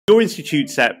Your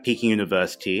institutes at Peking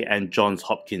University and Johns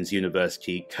Hopkins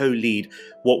University co-lead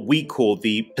what we call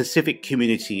the Pacific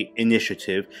Community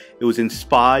Initiative. It was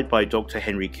inspired by Dr.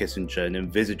 Henry Kissinger and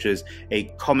envisages a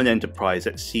common enterprise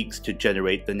that seeks to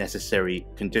generate the necessary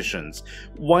conditions.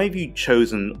 Why have you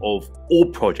chosen, of all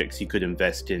projects you could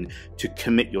invest in, to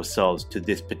commit yourselves to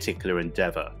this particular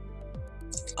endeavor?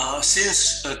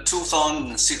 Since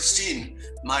 2016,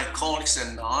 my colleagues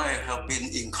and I have been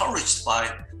encouraged by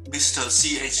Mr.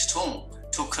 C.H. Tung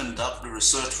to conduct the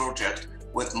research project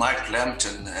with Mike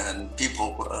Lampton and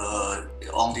people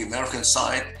on the American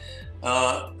side,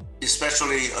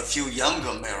 especially a few younger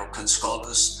American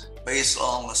scholars, based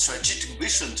on a strategic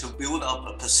vision to build up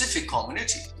a Pacific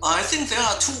community. I think there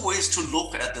are two ways to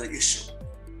look at the issue.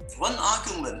 One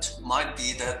argument might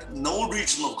be that no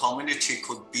regional community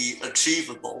could be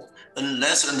achievable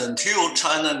unless and until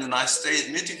China and the United States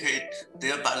mitigate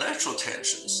their bilateral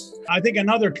tensions. I think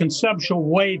another conceptual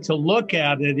way to look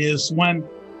at it is when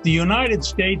the United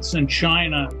States and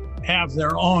China have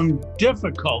their own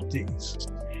difficulties.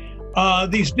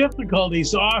 These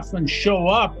difficulties often show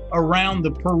up around the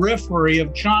periphery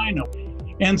of China.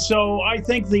 And so I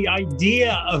think the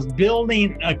idea of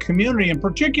building a community, and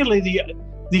particularly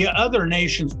the other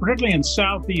nations, particularly in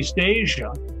Southeast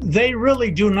Asia, they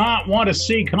really do not want to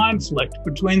see conflict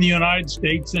between the United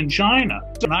States and China.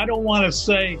 And I don't want to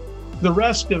say the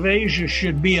rest of Asia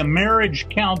should be a marriage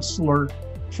counselor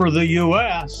for the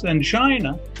U.S. and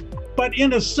China, but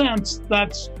in a sense,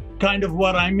 that's kind of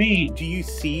what I mean. Do you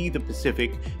see the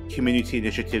Pacific Community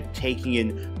Initiative taking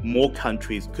in more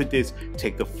countries? Could this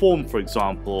take the form, for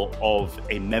example, of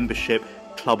a membership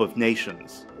club of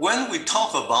nations? When we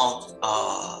talk about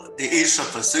the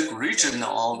Asia-Pacific region,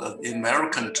 or the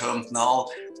American term now,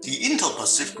 the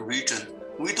Indo-Pacific region,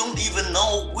 we don't even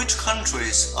know which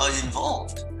countries are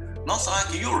involved. Not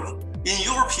like Europe. In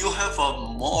Europe, you have a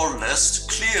more or less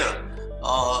clear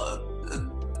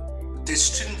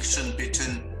distinction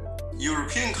between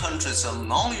European countries and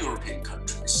non-European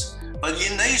countries. But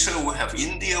in Asia, we have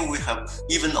India, we have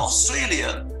even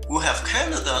Australia, we have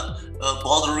Canada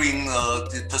bordering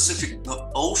the Pacific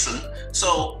Ocean.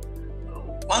 So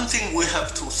one thing we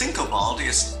have to think about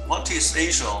is what is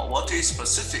Asia, what is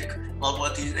Pacific, or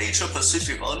what is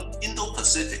Asia-Pacific or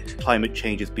Indo-Pacific. Climate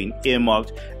change has been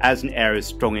earmarked as an area of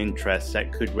strong interest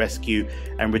that could rescue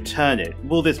and return it.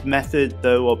 Will this method,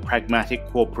 though, of pragmatic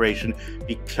cooperation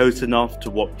be close enough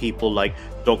to what people like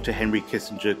Dr. Henry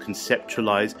Kissinger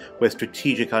conceptualize, where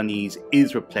strategic unease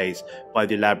is replaced by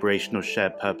the elaboration of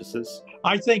shared purposes?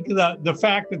 I think the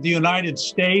fact that the United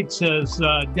States has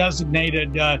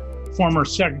designated former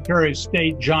Secretary of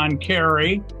State John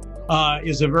Kerry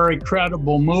is a very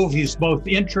credible move. He's both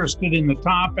interested in the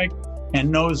topic and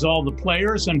knows all the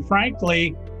players. And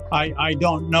frankly, I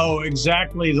don't know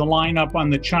exactly the lineup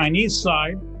on the Chinese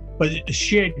side, but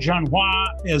Xie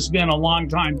Zhenhua has been a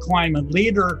longtime climate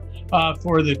leader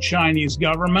for the Chinese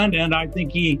government, and I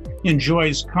think he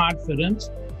enjoys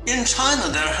confidence. In China,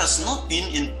 there has not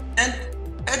been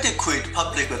adequate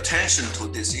public attention to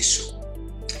this issue.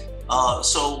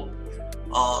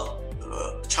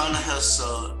 China has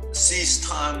seized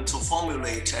time to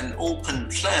formulate an open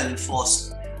plan for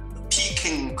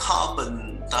peaking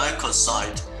carbon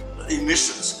dioxide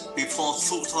emissions before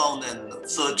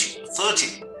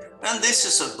 2030. And this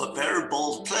is a very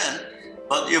bold plan.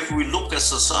 But if we look at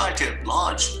society at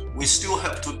large, we still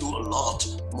have to do a lot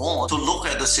more to look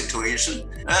at the situation.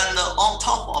 And on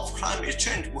top of climate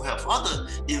change, we have other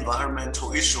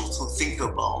environmental issues to think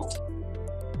about.